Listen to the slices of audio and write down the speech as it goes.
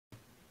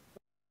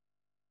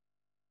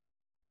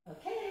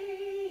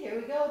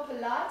Hello,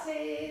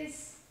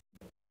 Pilates.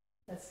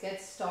 Let's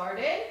get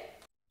started.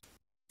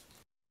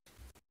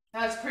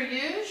 As per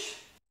usual,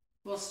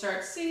 we'll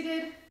start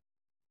seated.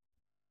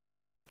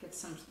 Get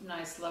some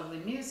nice, lovely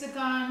music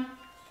on.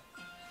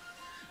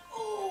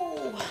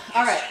 Oh,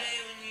 all right.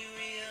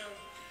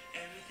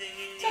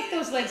 Tuck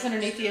those legs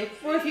underneath you,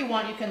 or if you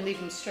want, you can leave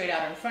them straight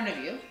out in front of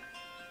you.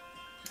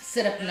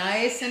 Sit up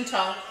nice and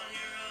tall.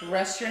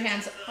 Rest your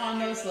hands on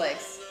those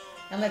legs.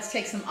 And let's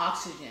take some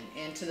oxygen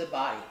into the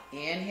body.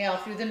 Inhale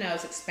through the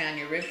nose, expand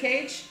your rib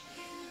cage.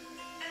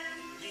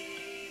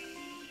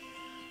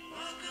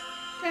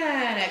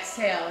 And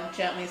exhale and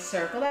gently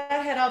circle that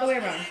head all the way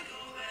around.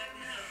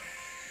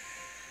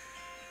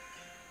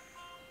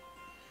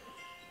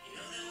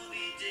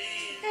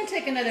 And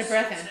take another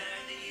breath in.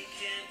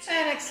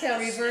 And exhale,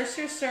 reverse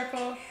your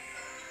circle.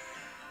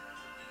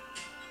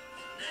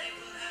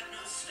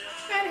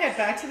 And head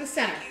back to the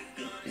center.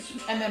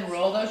 And then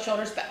roll those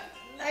shoulders back.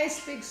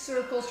 Nice big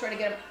circles, try to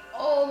get them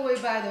all the way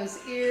by those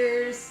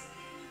ears.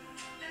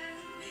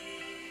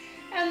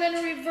 And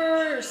then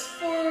reverse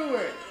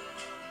forward.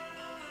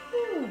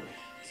 Whew.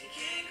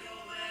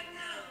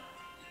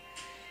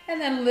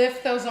 And then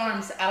lift those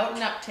arms out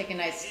and up. Take a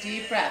nice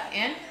deep breath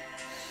in.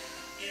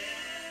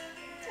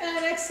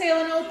 And exhale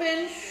and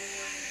open.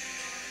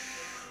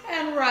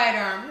 And right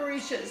arm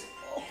reaches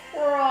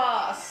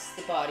across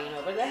the body and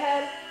over the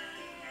head.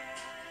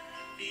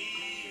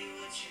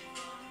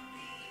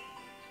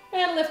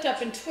 And lift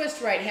up and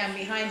twist, right hand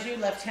behind you,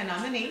 left hand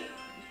on the knee.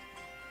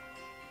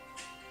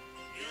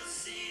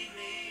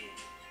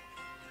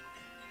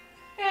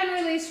 And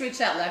release, reach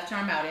that left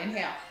arm out,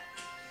 inhale.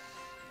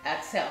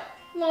 Exhale,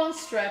 long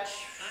stretch.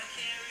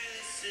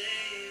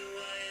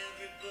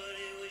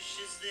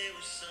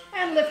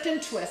 And lift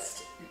and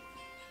twist.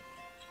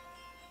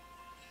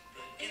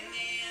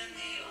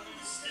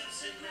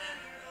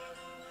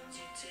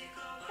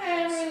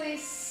 And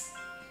release.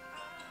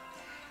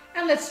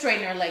 And let's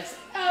straighten our legs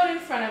out in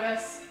front of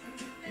us.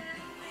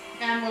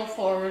 And roll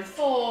forward,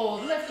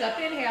 fold, lift up,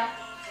 inhale.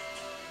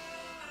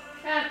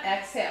 And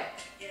exhale.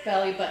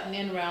 Belly button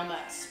in around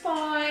that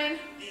spine.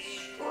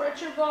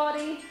 Stretch your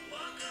body.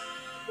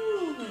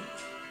 Whew.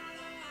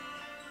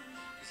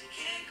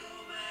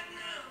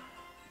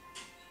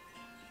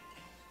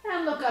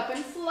 And look up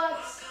and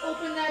flex.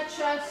 Open that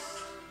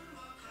chest.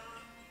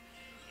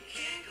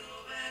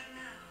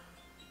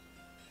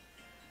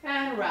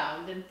 And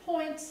round and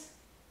point.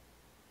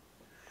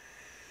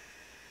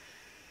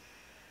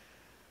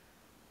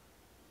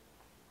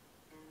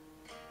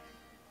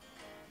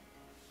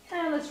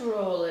 And let's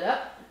roll it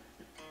up.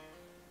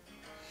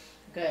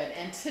 Good.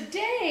 And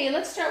today,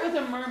 let's start with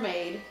a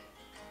mermaid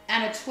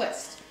and a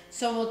twist.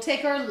 So we'll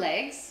take our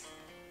legs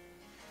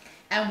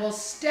and we'll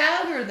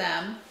stagger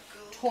them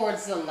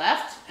towards the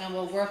left and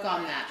we'll work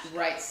on that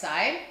right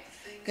side.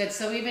 Good.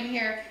 So even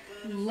here,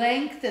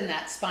 lengthen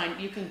that spine.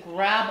 You can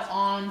grab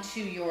onto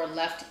your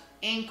left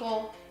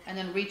ankle and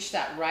then reach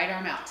that right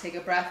arm out. Take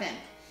a breath in.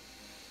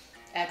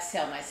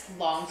 Exhale, nice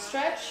long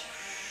stretch.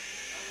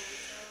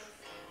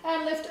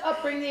 And lift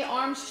up, bring the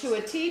arms to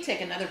a T.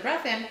 Take another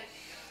breath in.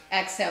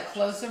 Exhale,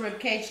 close the rib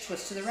cage,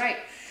 twist to the right.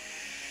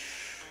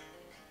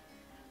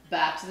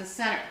 Back to the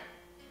center.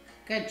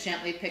 Good,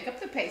 gently pick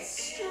up the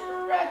pace.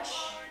 Stretch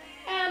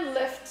and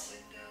lift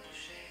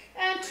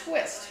and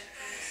twist.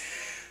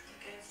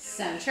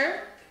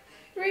 Center,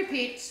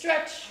 repeat,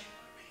 stretch,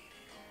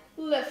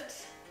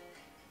 lift,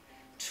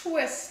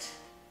 twist,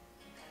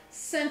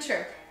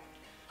 center,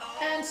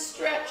 and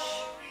stretch,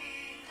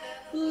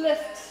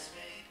 lift,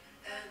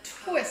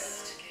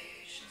 twist,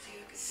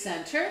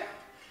 center,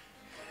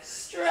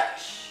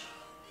 stretch,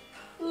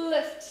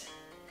 lift,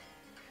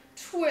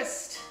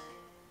 twist,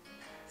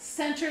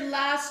 center,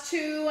 last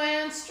two,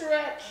 and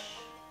stretch,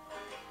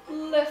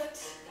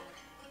 lift,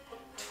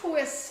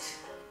 twist,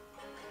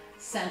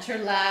 center,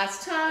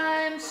 last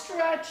time,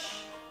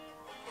 stretch,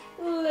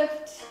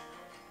 lift,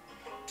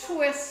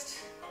 twist,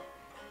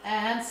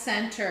 and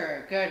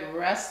center. Good,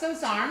 rest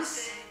those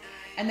arms,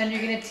 and then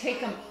you're gonna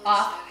take them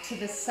off to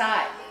the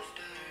side.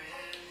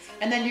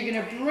 And then you're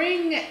gonna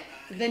bring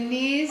the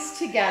knees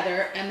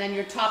together and then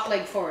your top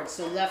leg forward.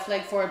 So left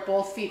leg forward,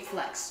 both feet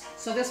flex.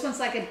 So this one's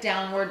like a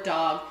downward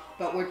dog,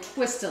 but we're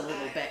twisted a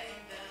little bit.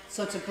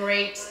 So it's a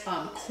great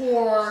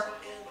core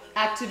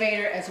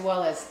activator as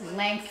well as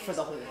length for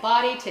the whole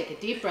body. Take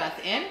a deep breath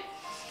in.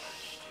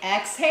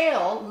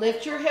 Exhale,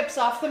 lift your hips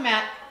off the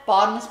mat,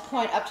 bottoms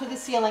point up to the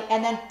ceiling,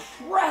 and then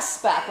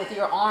press back with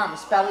your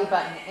arms, belly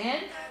button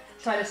in.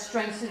 Try to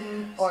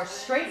strengthen or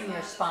straighten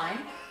your spine.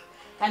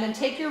 And then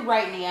take your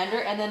right knee under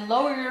and then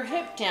lower your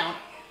hip down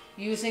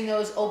using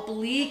those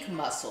oblique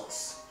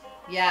muscles.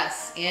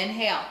 Yes,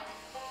 inhale.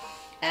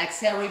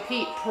 Exhale,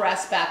 repeat.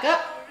 Press back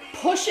up.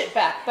 Push it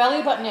back.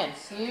 Belly button in.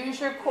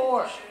 Use your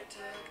core.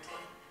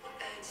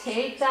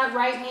 Take that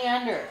right knee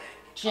under.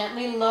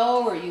 Gently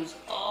lower. Use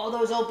all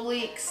those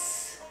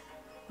obliques.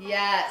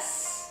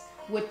 Yes.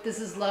 This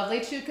is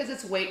lovely too because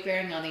it's weight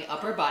bearing on the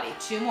upper body.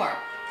 Two more.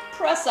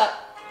 Press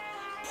up.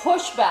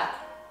 Push back.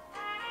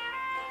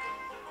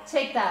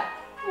 Take that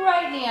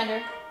right knee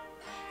under.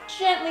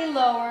 Gently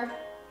lower.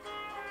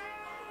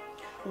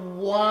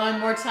 One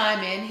more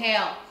time,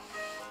 inhale.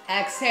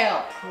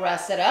 Exhale,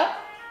 press it up.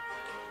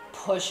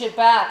 Push it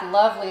back,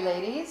 lovely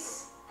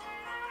ladies.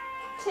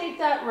 Take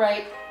that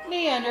right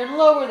knee under,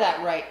 lower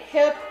that right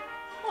hip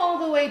all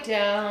the way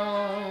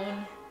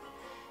down.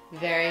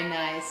 Very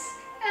nice.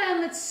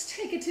 And let's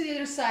take it to the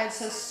other side.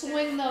 So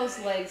swing those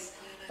legs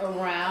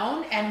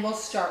around, and we'll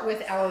start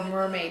with our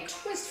mermaid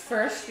twist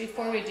first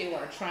before we do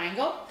our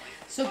triangle.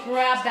 So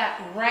grab that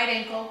right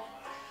ankle,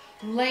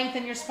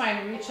 lengthen your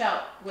spine, reach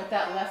out with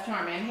that left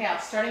arm. Inhale,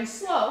 starting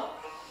slow.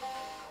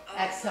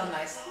 Exhale,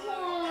 nice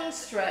long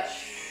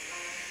stretch.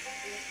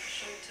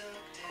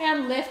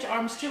 And lift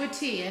arms to a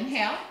T.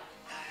 Inhale.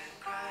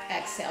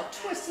 Exhale,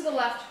 twist to the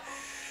left.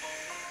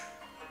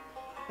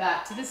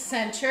 Back to the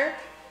center.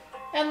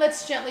 And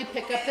let's gently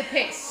pick up the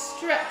pace.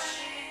 Stretch,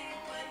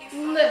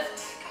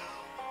 lift,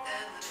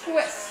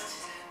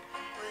 twist,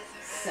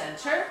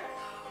 center,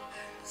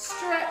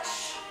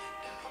 stretch,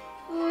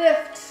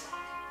 lift,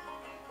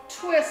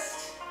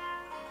 twist,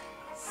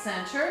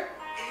 center,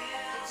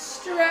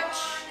 stretch,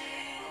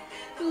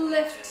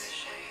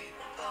 lift,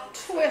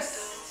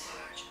 twist,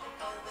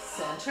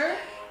 center,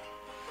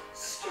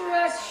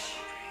 stretch,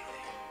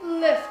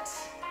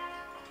 lift,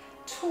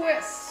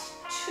 twist.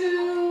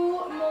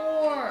 Two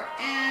more,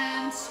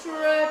 and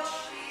stretch,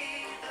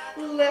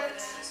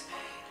 lift,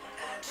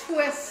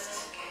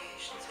 twist,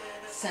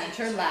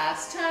 center,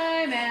 last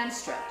time, and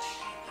stretch,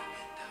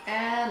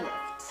 and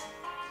lift,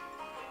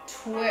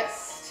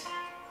 twist,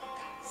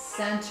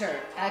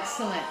 center,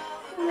 excellent.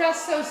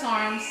 Rest those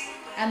arms,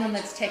 and then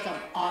let's take them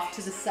off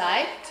to the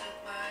side,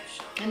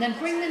 and then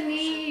bring the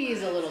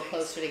knees a little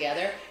closer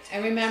together,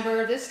 and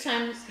remember this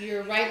time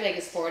your right leg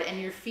is forward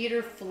and your feet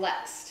are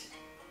flexed.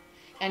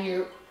 And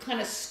you're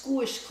kind of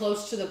squished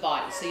close to the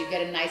body. So you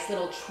get a nice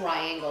little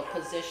triangle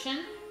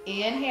position.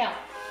 Inhale.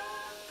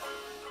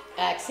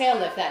 Exhale,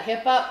 lift that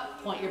hip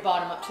up. Point your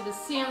bottom up to the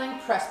ceiling.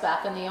 Press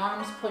back on the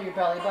arms. Pull your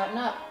belly button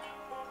up.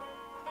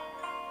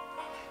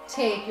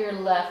 Take your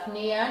left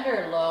knee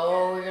under.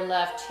 Lower your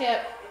left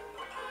hip.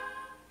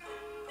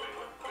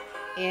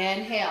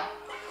 Inhale.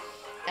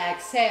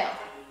 Exhale.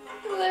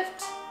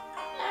 Lift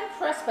and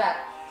press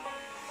back.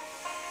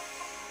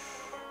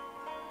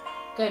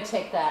 Good,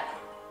 take that.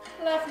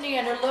 Left knee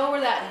under, lower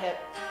that hip.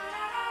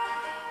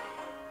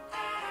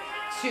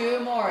 Two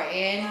more,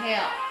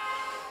 inhale.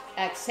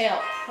 Exhale,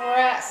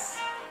 press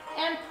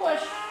and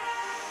push.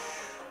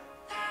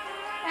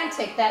 And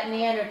take that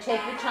knee under.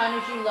 Take your time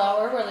as you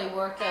lower, really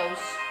work those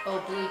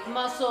oblique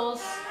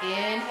muscles.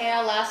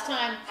 Inhale, last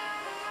time.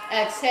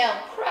 Exhale,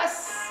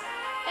 press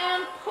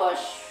and push.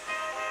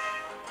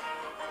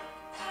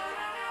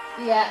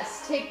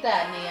 Yes, take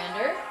that knee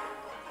under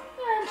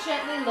and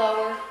gently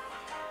lower.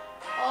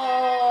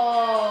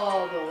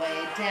 All the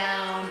way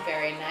down,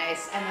 very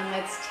nice. And then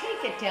let's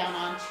take it down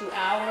onto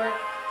our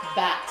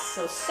backs.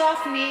 So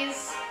soft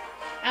knees,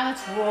 and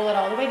let's roll it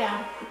all the way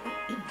down.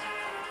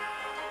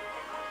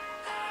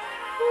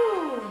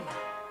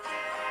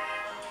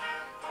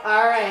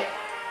 All right,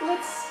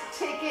 let's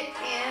take it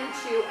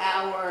into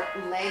our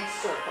leg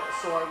circle.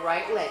 So our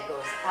right leg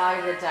goes out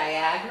of the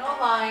diagonal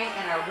line,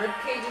 and our rib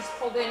cage is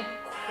pulled in,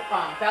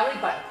 belly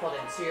button pulled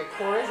in. So your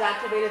core is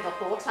activated the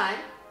whole time.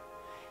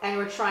 And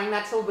we're trying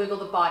not to wiggle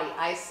the body.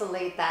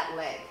 Isolate that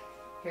leg.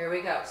 Here we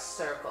go.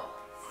 Circle.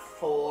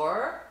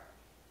 4,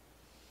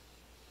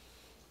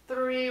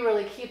 3.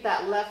 Really keep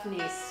that left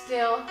knee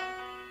still.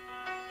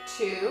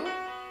 2,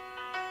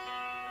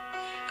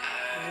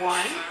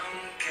 1.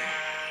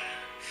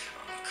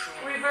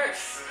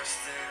 Reverse.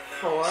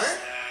 4,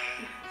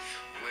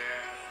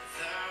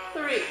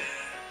 3,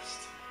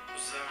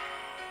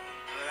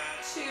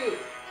 2,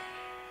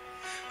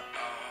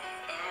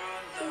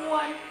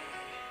 1.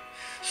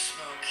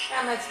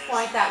 And let's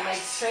point that leg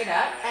straight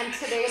up. And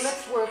today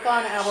let's work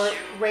on our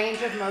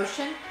range of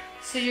motion.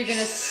 So you're going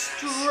to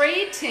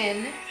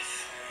straighten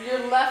your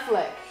left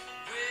leg.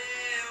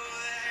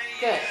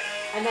 Good.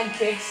 And then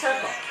big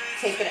circle.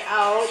 Take it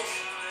out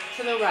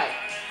to the right.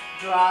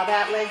 Draw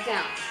that leg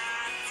down.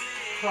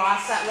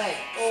 Cross that leg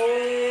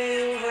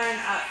over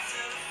and up.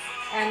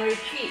 And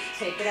repeat.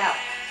 Take it out.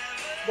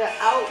 The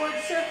outward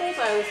circles,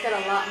 I always get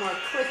a lot more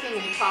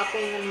clicking and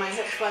popping in my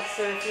hip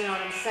flexor, if you know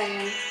what I'm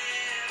saying.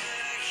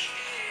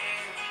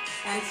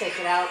 And take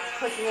it out.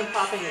 Clicking and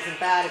popping isn't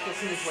bad. It just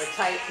means we're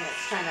tight and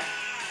it's trying to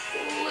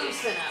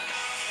loosen up.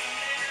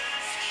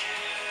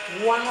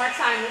 One more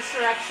time this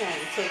direction.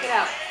 Take it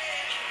out.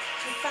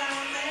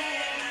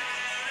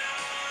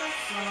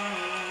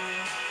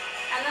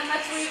 And then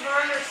let's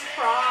reverse.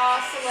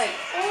 Cross the leg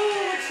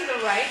over to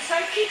the right.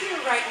 Try keeping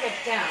your right hip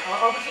down.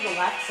 Or over to the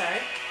left, sorry.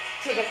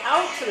 Take it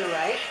out to the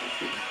right.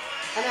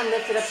 And then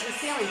lift it up to the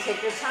ceiling.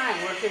 Take your time.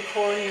 Work your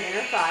core and your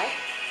inner thigh.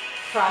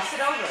 Cross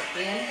it over.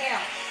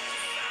 Inhale.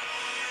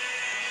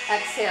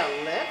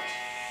 Exhale, lift.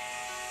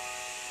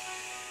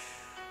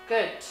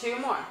 Good, 2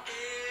 more.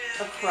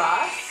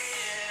 Across.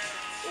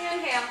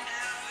 Inhale.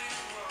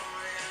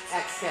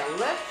 Exhale,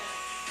 lift.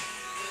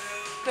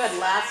 Good,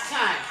 last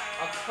time.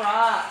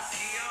 Across.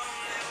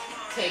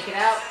 Take it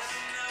out.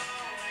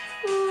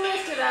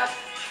 Lift it up.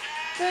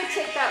 Good,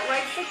 take that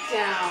right foot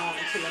down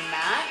to the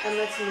mat, and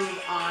let's move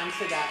on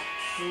to that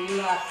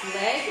left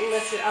leg.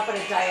 Lift it up at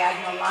a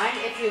diagonal line.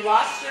 If you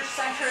lost your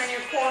center in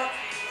your core,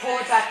 pull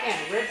it back in.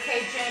 Rib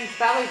cage in,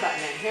 belly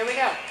button in. Here we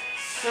go.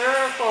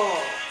 Circle.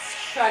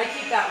 Try to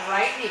keep that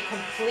right knee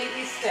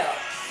completely still.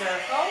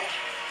 Circle.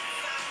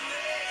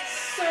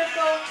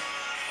 Circle.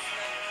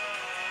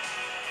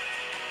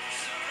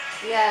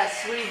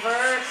 Yes,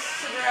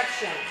 reverse the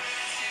direction.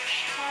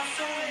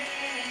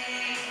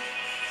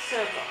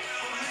 Circle.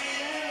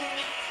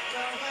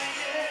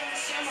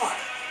 Two more.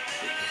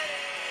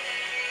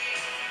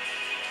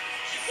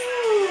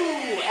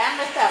 Ooh, and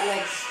lift that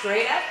leg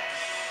straight up.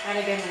 And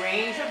again,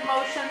 range of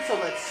motion, so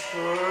let's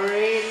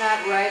straighten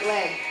that right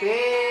leg.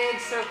 Big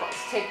circles.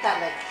 Take that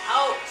leg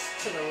out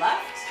to the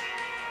left.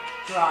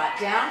 Draw it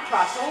down,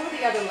 cross over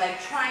the other leg.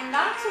 Try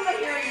not to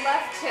let your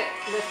left hip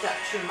lift up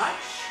too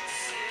much.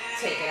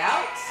 Take it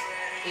out.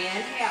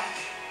 Inhale.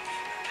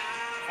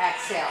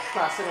 Exhale,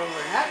 cross it over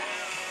and up.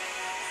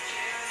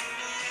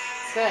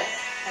 Good.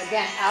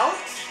 Again, out.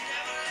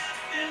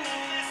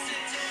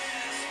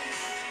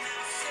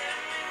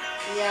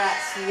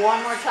 Yes,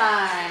 one more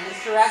time.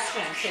 This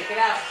direction. Take it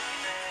out.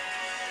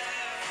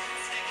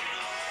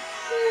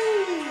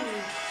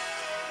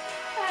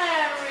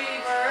 And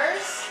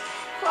reverse.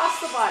 Cross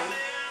the body.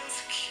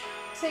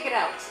 Take it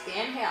out.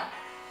 Inhale.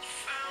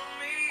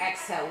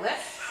 Exhale,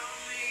 lift.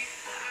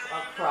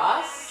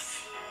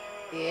 Across.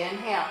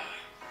 Inhale.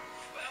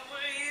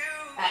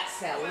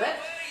 Exhale,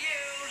 lift.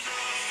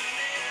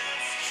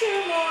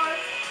 Two more.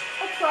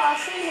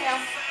 Across.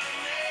 Inhale.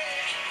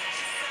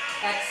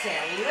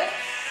 Exhale, lift.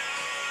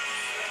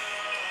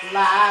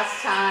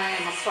 Last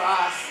time,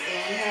 across,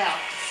 inhale.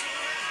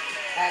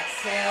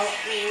 Exhale,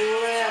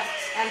 lift,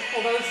 and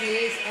pull those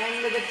knees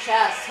into the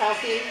chest.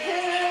 Healthy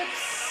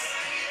hips.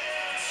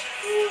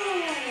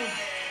 Ooh.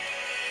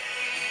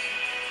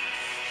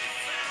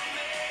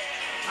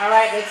 All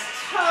right, let's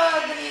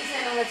tug the knees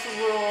in and let's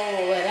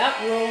roll it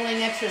up.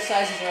 Rolling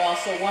exercises are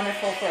also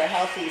wonderful for a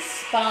healthy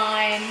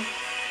spine.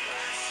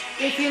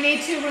 If you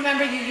need to,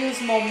 remember you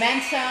use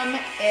momentum.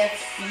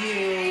 If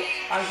you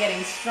are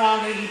getting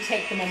stronger, you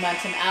take the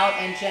momentum out.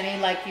 And Jenny,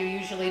 like you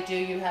usually do,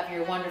 you have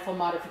your wonderful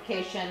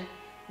modification.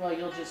 Well,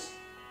 you'll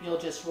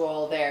just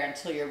roll there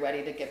until you're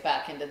ready to get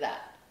back into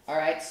that. All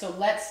right, so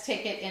let's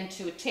take it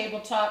into a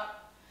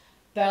tabletop,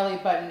 belly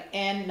button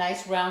in,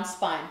 nice round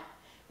spine.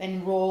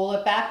 Then roll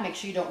it back. Make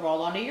sure you don't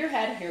roll onto your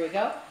head. Here we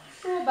go.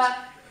 Roll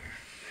back.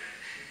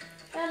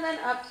 And then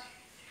up.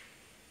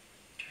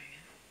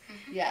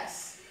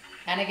 Yes.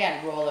 And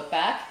again, roll it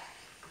back.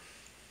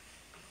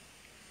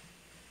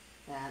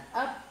 And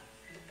up.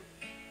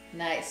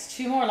 Nice.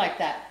 Two more like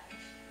that.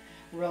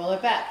 Roll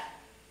it back.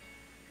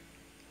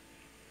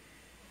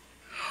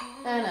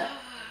 And up.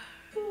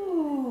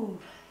 Ooh.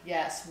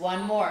 Yes,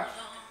 one more.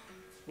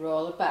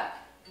 Roll it back.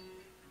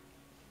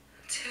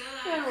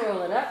 And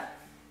roll it up.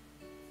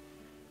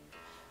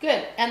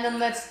 Good. And then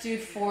let's do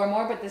four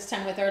more, but this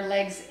time with our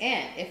legs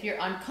in. If you're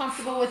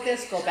uncomfortable with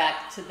this, go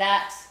back to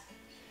that.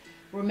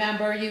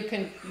 Remember, you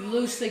can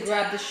loosely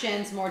grab the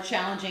shins, more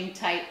challenging,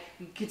 tight.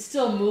 You could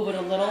still move it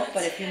a little,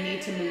 but if you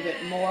need to move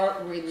it more,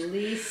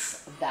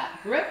 release that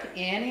grip.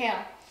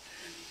 Inhale.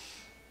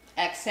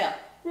 Exhale.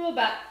 Roll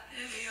back.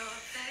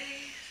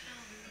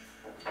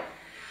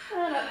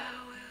 And up.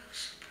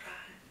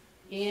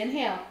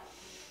 Inhale.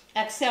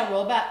 Exhale,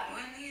 roll back.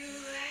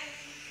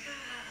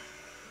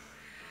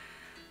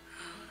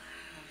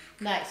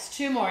 Nice.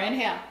 Two more.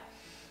 Inhale.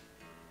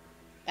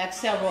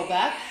 Exhale, roll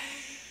back.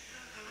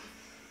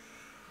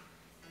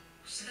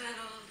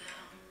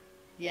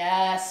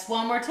 Yes.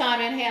 One more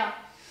time. Inhale.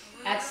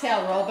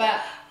 Exhale, roll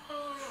back.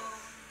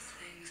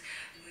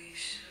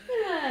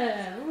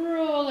 And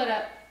roll it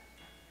up.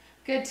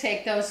 Good.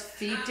 Take those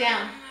feet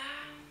down.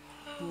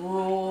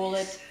 Roll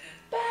it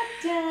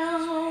back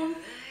down.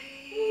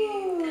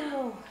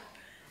 Ooh.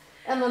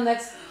 And then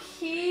let's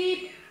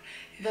keep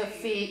the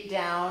feet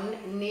down,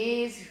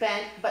 knees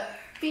bent, but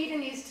feet and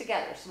knees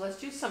together. So let's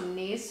do some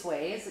knee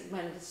sways.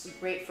 This is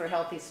great for a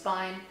healthy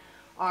spine.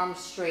 Arms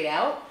straight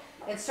out.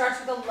 It starts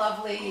with a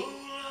lovely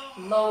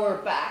lower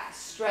back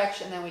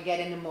stretch, and then we get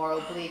into more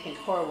oblique and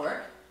core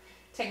work.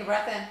 Take a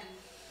breath in.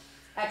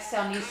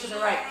 Exhale, knees to the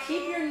right.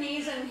 Keep your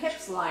knees and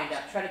hips lined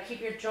up. Try to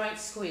keep your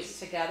joints squeezed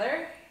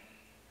together.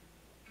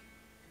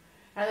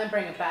 And then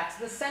bring it back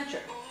to the center.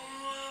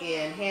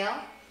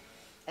 Inhale.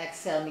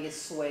 Exhale, knees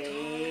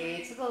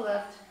sway to the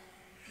left.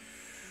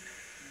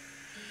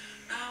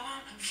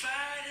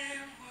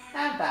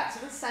 And back to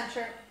the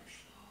center.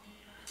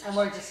 And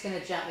we're just going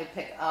to gently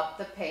pick up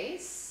the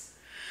pace.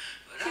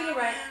 To the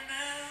right.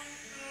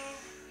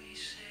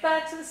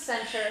 Back to the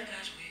center.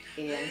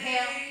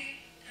 Inhale.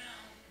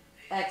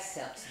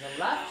 Exhale to the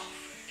left.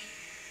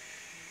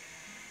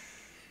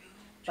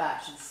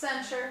 Back to the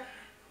center.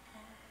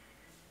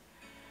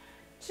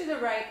 To the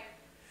right.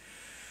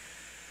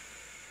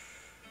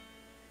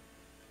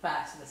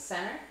 Back to the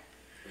center.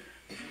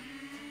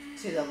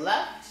 To the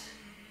left.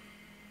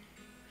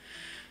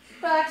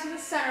 Back to the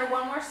center.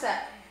 One more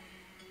set.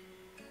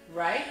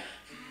 Right.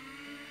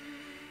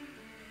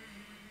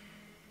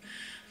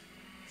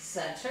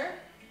 center.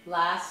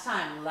 Last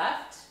time,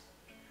 left.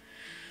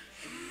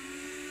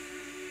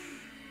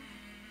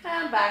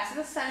 And back to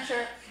the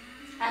center.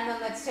 And then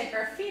let's take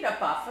our feet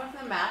up off of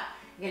the mat.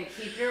 Again,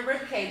 keep your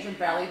rib cage and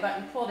belly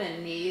button pulled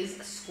in,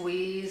 knees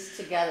squeezed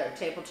together,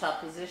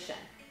 tabletop position.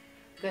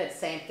 Good,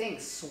 same thing,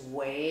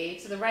 sway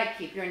to the right,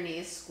 keep your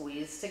knees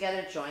squeezed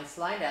together, joints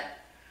lined up.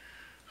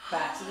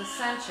 Back to the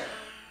center.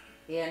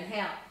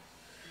 Inhale.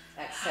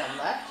 Exhale,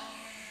 left.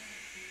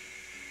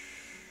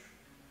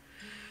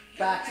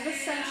 Back to the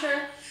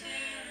center.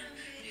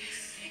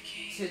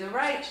 To the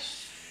right.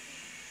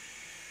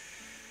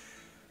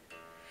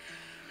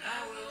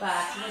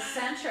 Back to the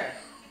center.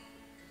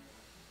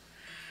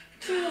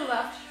 To the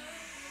left.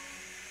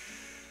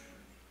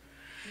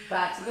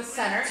 Back to the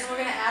center. And we're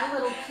going to add a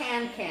little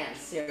can-can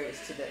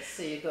series to this.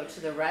 So you go to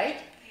the right,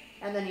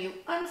 and then you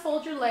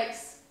unfold your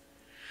legs.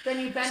 Then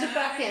you bend it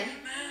back in.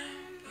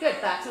 Good.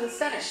 Back to the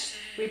center.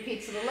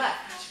 Repeat to the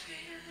left.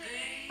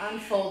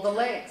 Unfold the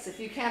legs. If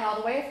you can all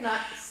the way. If not,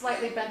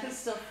 slightly bent is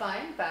still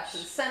fine. Back to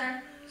the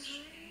center.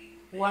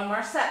 One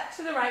more set.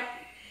 To the right.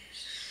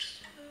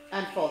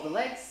 Unfold the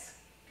legs.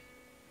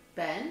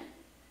 Bend.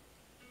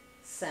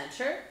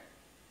 Center.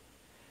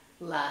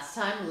 Last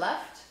time,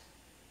 left.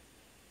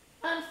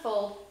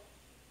 Unfold.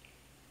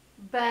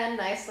 Bend.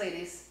 Nice,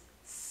 ladies.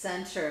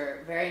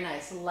 Center. Very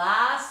nice.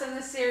 Last in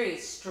the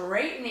series,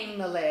 straightening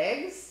the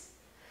legs.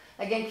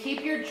 Again,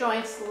 keep your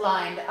joints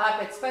lined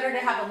up. It's better to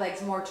have the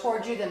legs more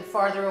towards you than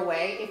farther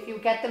away. If you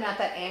get them at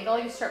that angle,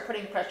 you start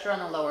putting pressure on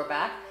the lower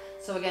back.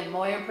 So again,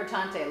 muy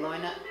importante.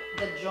 Line up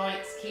the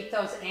joints. Keep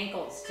those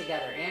ankles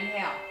together.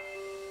 Inhale.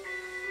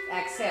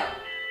 Exhale.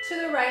 To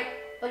the right,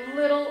 a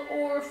little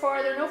or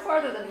farther, no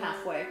farther than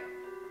halfway.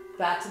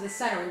 Back to the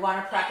center. We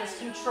want to practice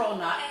control,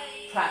 not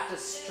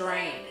practice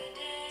strain.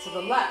 To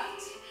the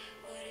left.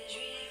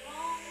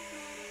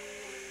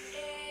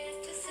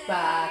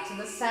 Back to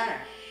the center.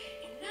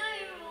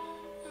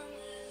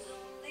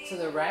 To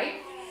the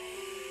right.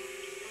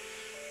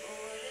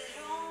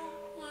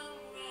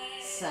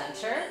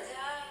 Center.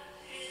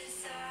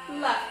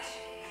 Left.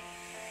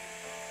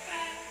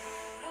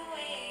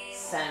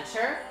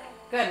 Center.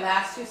 Good.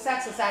 Last 2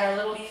 sets. Let's add our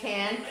little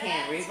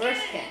can-can. Reverse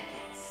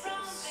can-can. So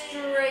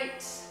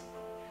straight.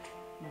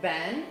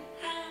 Bend.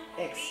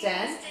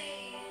 Extend.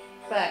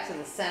 Back to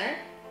the center.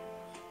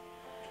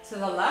 To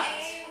the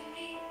left.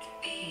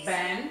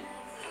 Bend.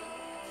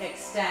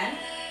 Extend.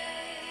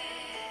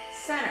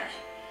 Center.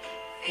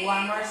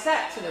 One more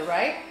set. To the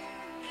right.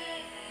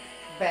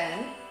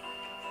 Bend.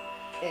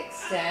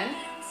 Extend.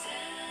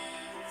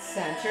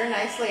 Center.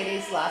 Nice,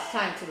 ladies. Last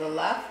time. To the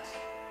left.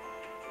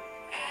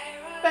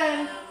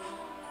 Bend.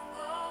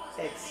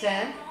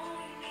 Extend.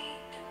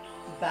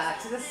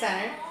 Back to the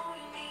center.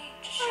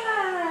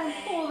 And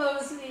pull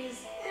those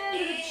knees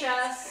into the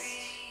chest.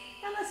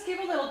 And let's give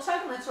a little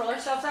tug. Let's roll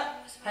ourselves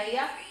up.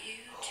 Hiya.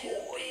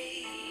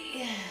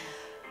 Yeah.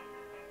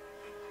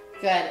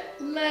 Good.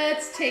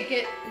 Let's take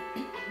it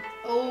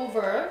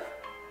over.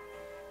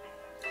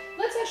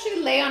 Let's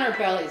actually lay on our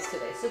bellies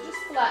today. So just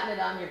flatten it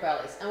on your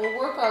bellies. And we'll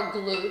work our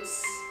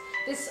glutes.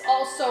 This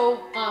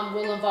also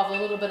will involve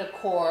a little bit of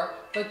core.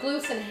 But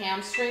glutes and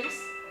hamstrings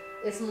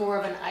is more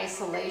of an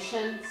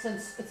isolation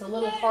since it's a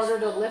little harder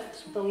to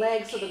lift the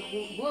leg, so the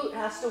glute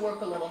has to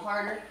work a little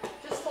harder.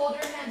 Just fold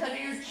your hands under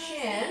your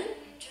chin.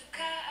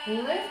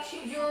 Lift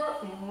your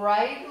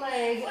right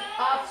leg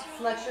up,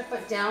 flex your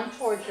foot down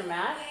towards your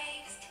mat.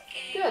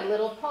 Good,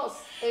 little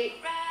pulse. 8,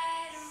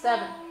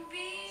 7,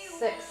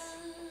 6,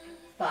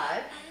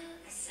 5,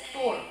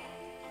 4,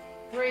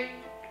 3,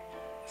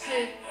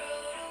 2,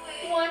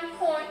 1.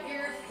 Point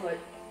your foot.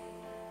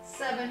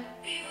 7,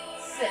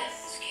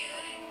 6,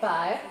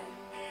 5,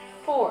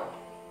 4,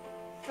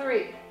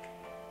 3,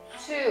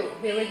 2.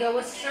 Here we go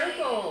with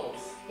circles.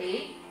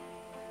 8,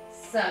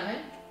 7,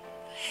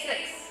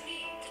 6,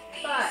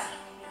 5,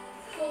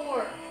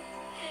 4,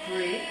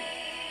 3,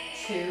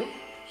 2,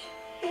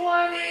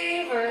 1.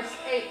 Reverse.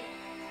 8,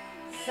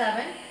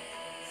 7,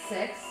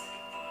 6,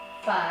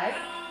 5,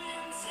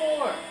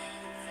 4,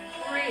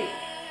 3,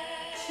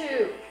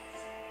 2,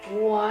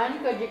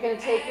 1. Good. You're going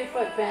to take your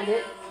foot, bend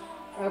it,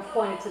 or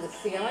point it to the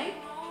ceiling.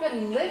 Good.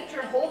 And lift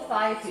your whole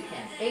thigh if you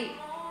can. 8,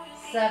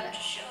 7,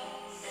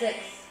 6,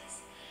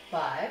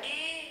 5,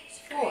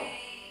 4,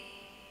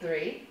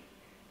 3,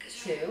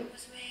 2,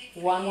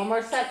 1. One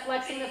more set,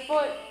 flexing the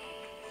foot.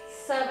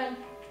 7,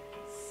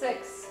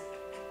 6,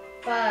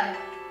 5,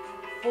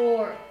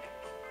 4,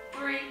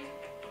 3,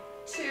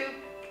 2,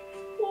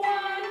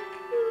 1.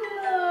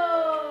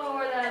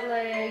 Lower that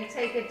leg.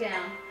 Take it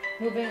down.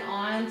 Moving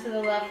on to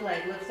the left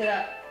leg. Lift it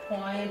up.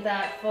 Point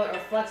that foot or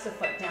flex the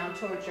foot down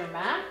towards your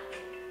mat.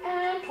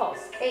 And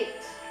pulse. 8,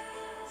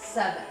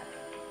 7,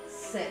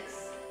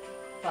 6,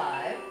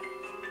 5,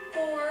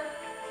 4,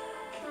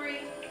 3,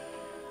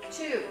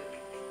 2.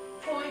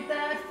 Point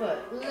that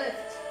foot.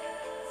 Lift.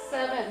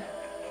 7,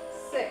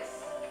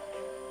 6,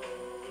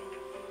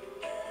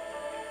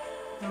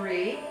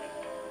 3,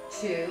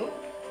 2.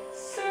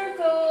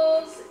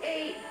 Circles.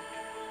 8,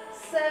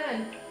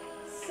 7,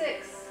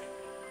 6,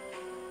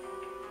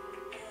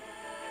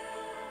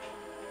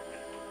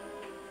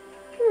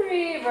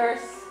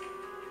 reverse.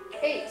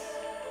 8.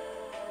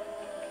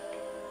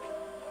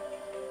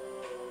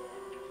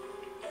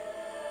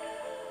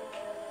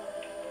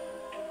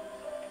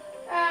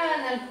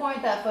 And then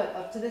point that foot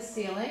up to the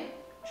ceiling.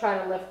 Try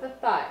to lift the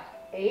thigh.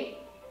 8,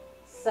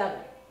 7,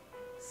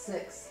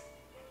 6,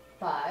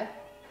 5,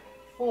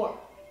 4,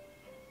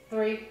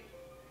 3,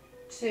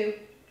 2,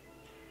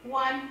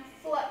 1.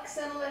 Flex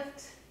and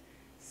lift.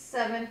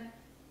 7,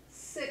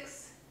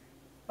 6,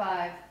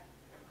 5,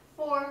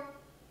 4,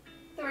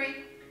 3,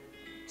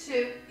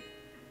 2,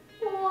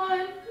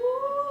 1.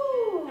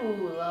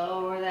 Woo!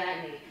 Lower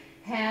that knee.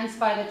 Hands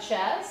by the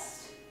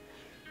chest.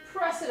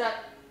 Press it up.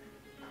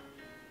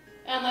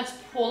 And let's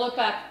pull it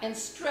back and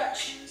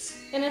stretch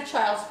in a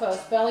child's pose.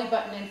 Belly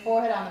button in,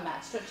 forehead on the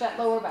mat. Stretch that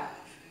lower back.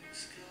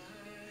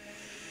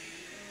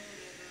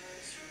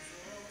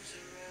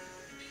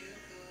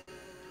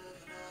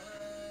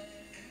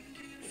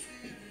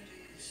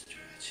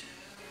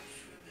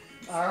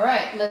 All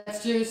right,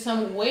 let's do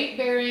some weight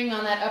bearing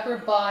on that upper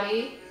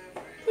body.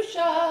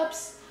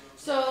 Push-ups.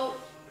 So,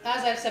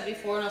 as I've said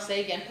before, and I'll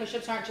say again,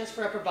 push-ups aren't just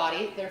for upper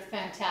body. They're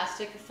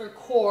fantastic for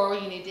core.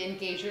 You need to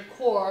engage your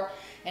core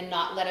and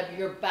not let up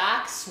your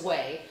back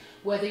sway.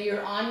 Whether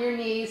you're on your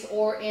knees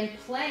or in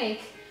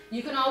plank,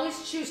 you can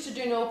always choose to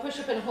do no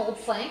push-up and hold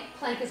plank.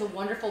 Plank is a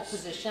wonderful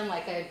position,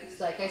 like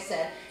I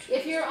said.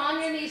 If you're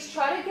on your knees,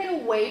 try to get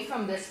away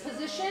from this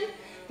position.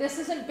 This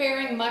isn't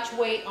bearing much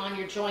weight on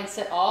your joints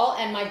at all,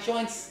 and my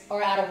joints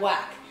are out of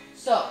whack.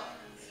 So,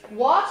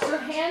 walk your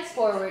hands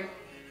forward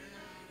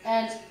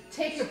and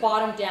take your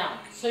bottom down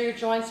so your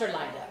joints are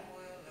lined up.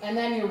 And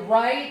then you're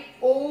right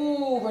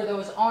over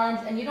those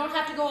arms, and you don't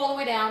have to go all the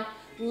way down.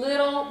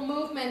 Little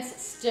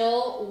movements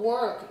still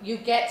work. You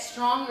get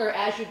stronger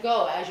as you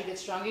go. As you get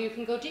stronger, you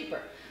can go deeper.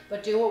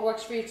 But do what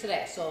works for you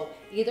today. So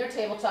either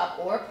tabletop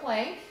or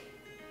plank,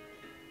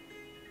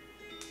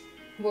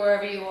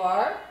 wherever you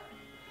are.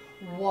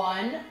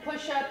 1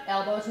 push-up,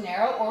 elbows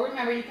narrow, or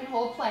remember you can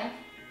hold plank.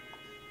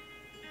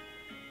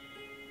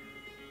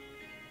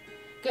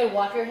 Good,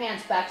 walk your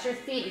hands back to your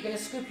feet. You're going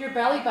to scoop your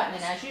belly button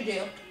in as you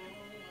do.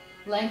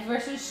 Length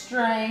versus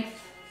strength.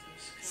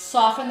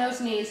 Soften those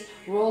knees.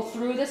 Roll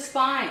through the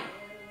spine.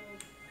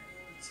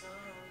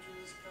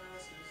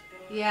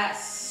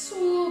 Yes.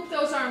 Swoop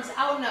those arms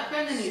out and up.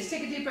 Bend the knees.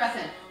 Take a deep breath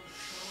in.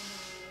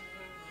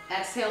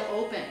 Exhale,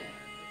 open.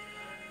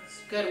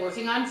 Good,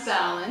 working on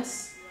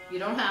balance. You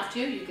don't have to.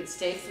 You can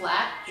stay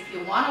flat. If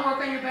you want to work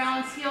on your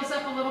balance, heels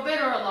up a little bit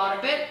or a lot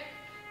of it.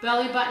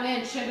 Belly button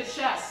in, chin to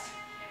chest.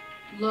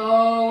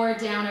 Lower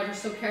down ever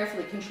so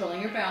carefully, controlling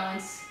your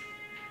balance.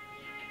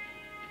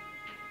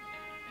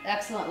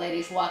 Excellent,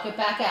 ladies. Walk it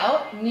back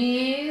out.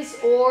 Knees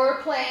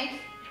or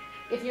plank.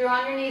 If you're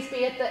on your knees,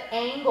 be at the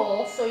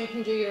angle so you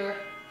can do your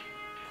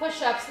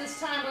push-ups. This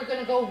time we're going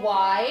to go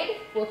wide,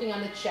 working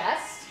on the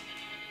chest.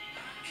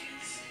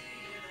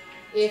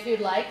 If you'd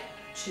like,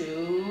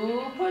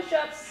 2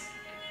 push-ups.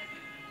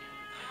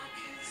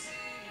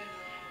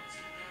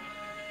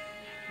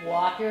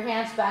 Walk your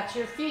hands back to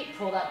your feet.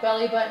 Pull that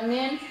belly button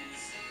in.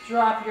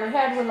 Drop your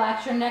head.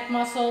 Relax your neck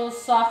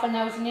muscles. Soften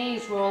those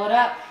knees. Roll it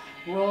up.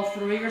 Roll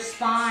through your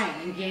spine.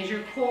 Engage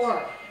your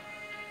core.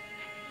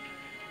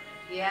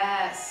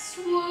 Yes.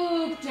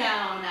 Swoop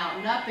down, out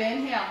and up.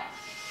 Inhale.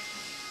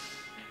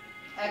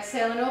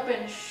 Exhale and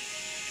open.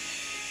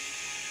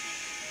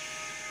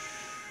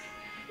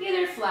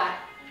 Either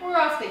flat or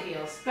off the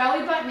heels.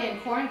 Belly button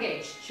in, core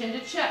engaged. Chin to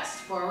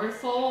chest. Forward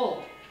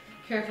fold.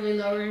 Carefully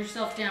lower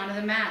yourself down to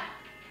the mat.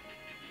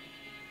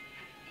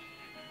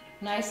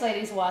 Nice,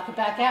 ladies. Walk it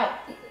back out.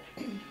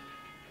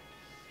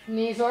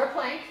 Knees or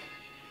plank.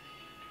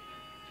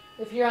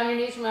 If you're on your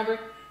knees, remember,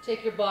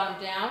 take your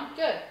bottom down.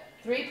 Good.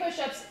 3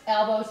 push-ups,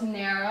 elbows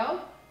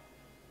narrow.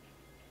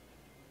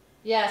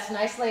 Yes,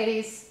 nice,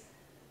 ladies.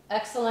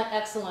 Excellent,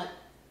 excellent.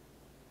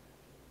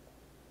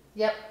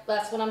 Yep,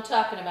 that's what I'm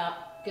talking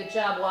about. Good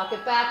job. Walk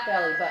it back,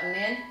 belly button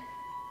in.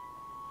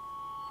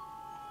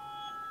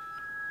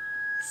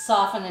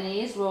 Soften the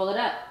knees, roll it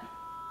up.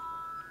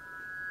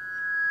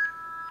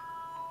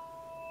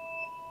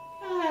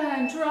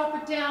 And drop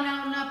it down,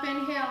 out and up,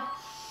 inhale.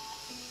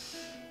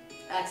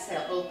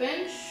 Exhale,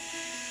 open.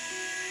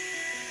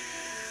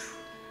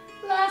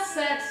 Last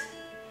set.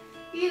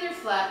 Either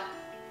flat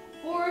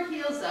or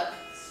heels up.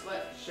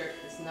 Sweatshirt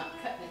is not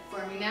cutting it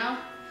for me now.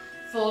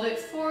 Fold it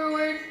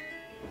forward.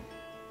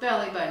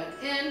 Belly button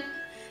in.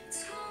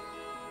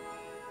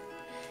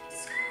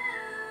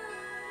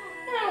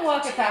 And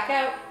walk it back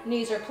out.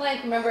 Knees are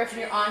plank. Remember, if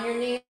you're on your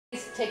knees,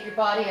 take your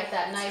body at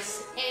that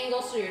nice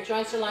angle so your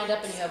joints are lined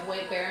up and you have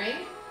weight bearing.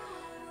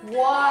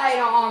 Wide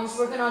arms,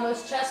 working on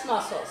those chest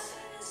muscles.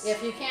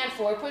 If you can,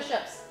 4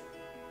 push-ups.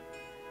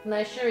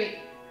 Nice, Cherie.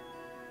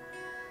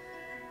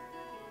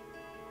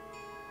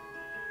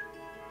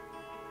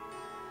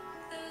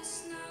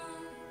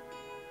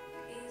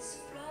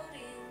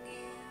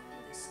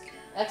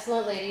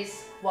 Excellent,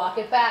 ladies. Walk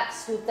it back.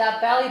 Scoop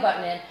that belly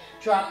button in.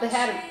 Drop the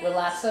head.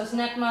 Relax those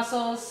neck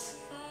muscles.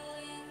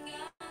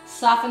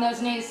 Soften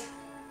those knees.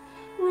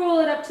 Roll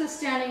it up to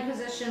standing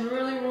position.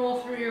 Really roll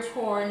through your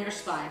core and your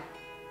spine.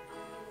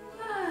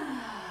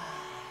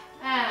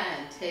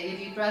 And take a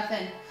deep breath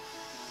in.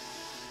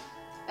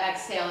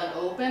 Exhale and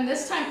open.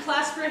 This time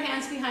clasp your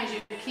hands behind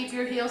you. Keep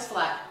your heels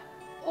flat.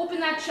 Open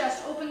that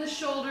chest, open the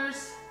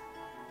shoulders,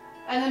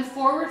 and then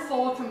forward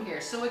fold from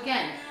here. So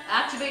again,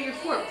 activate your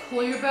core.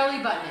 Pull your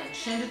belly button in,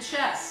 chin to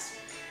chest.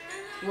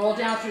 Roll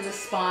down through the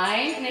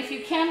spine, and if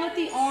you can, let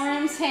the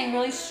arms hang.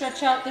 Really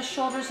stretch out the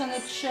shoulders and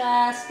the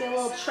chest. Get a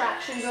little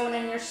traction going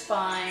in your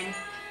spine.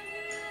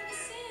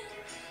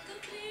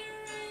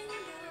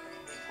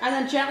 And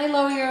then gently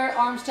lower your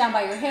arms down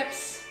by your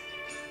hips.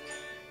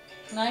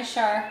 Nice,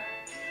 Shar.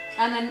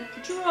 And then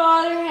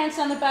draw your hands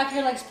down the back of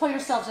your legs. Pull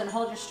yourselves in.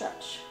 Hold your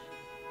stretch.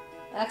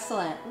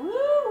 Excellent.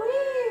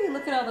 Woo-wee.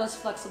 Look at all those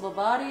flexible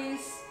bodies.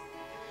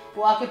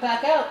 Walk it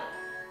back out.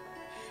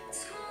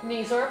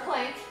 Knees or a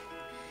plank.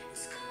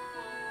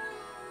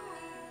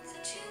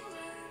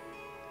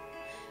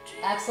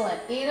 Excellent.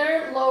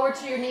 Either lower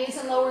to your knees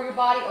and lower your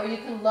body, or you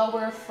can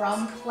lower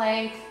from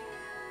plank.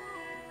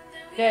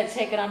 Good.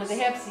 Take it onto the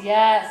hips.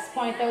 Yes.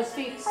 Point those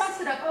feet. Press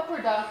it up.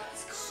 Upward dog.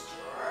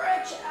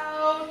 Stretch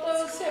out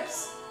those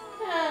hips.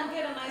 And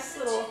get a nice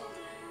little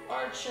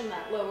arch in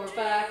that lower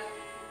back.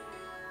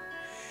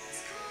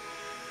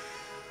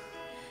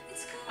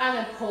 And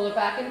then pull it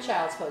back in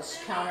child's pose.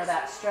 Counter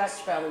that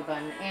stretch, belly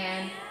button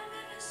in.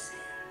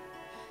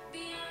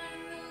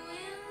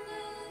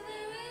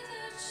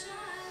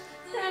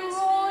 And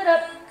roll it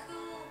up.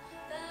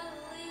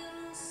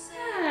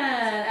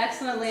 And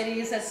excellent,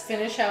 ladies. Let's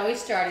finish how we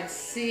started.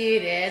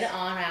 Seated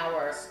on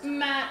our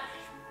mat.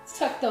 Let's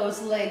tuck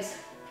those legs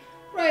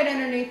right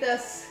underneath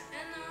us.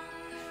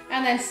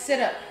 And then sit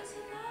up.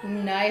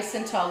 Nice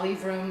and tall.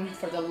 Leave room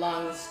for the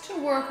lungs to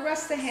work.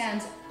 Rest the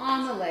hands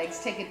on the legs.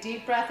 Take a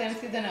deep breath in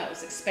through the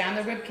nose. Expand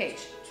the rib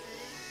cage.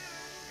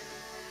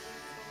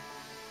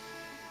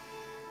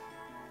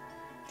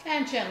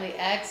 And gently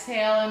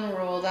exhale and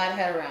roll that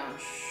head around.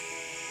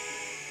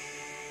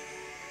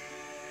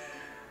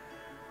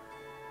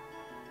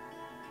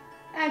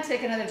 And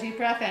take another deep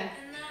breath in.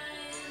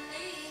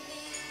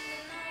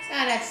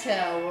 And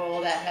exhale,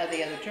 roll that head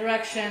the other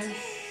direction.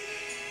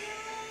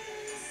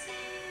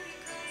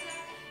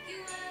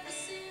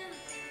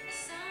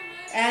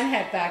 And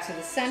head back to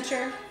the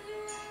center.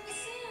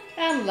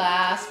 And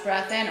last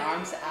breath in,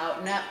 arms out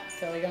and up.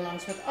 Fill your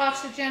lungs with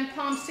oxygen,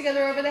 palms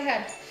together over the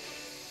head.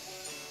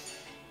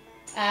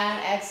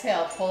 And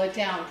exhale, pull it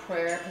down,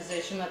 prayer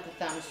position. Let the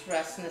thumbs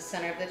rest in the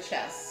center of the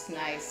chest.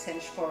 Nice,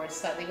 hinge forward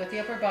slightly with the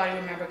upper body.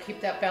 Remember, keep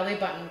that belly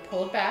button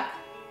pulled back.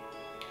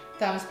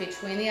 Thumbs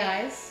between the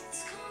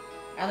eyes.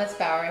 And let's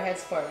bow our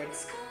heads forward.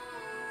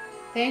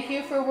 Thank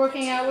you for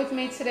working out with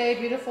me today,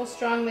 beautiful,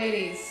 strong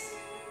ladies.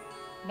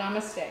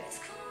 Namaste.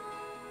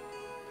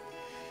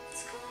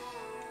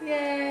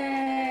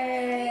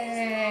 Yay!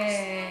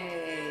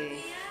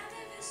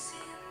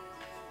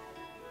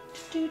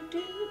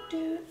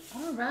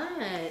 All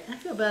right, I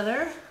feel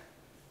better.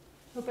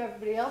 Hope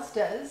everybody else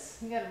does.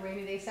 We got a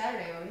rainy day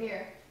Saturday over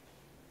here.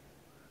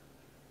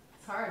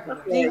 It's hard.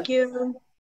 Thank you.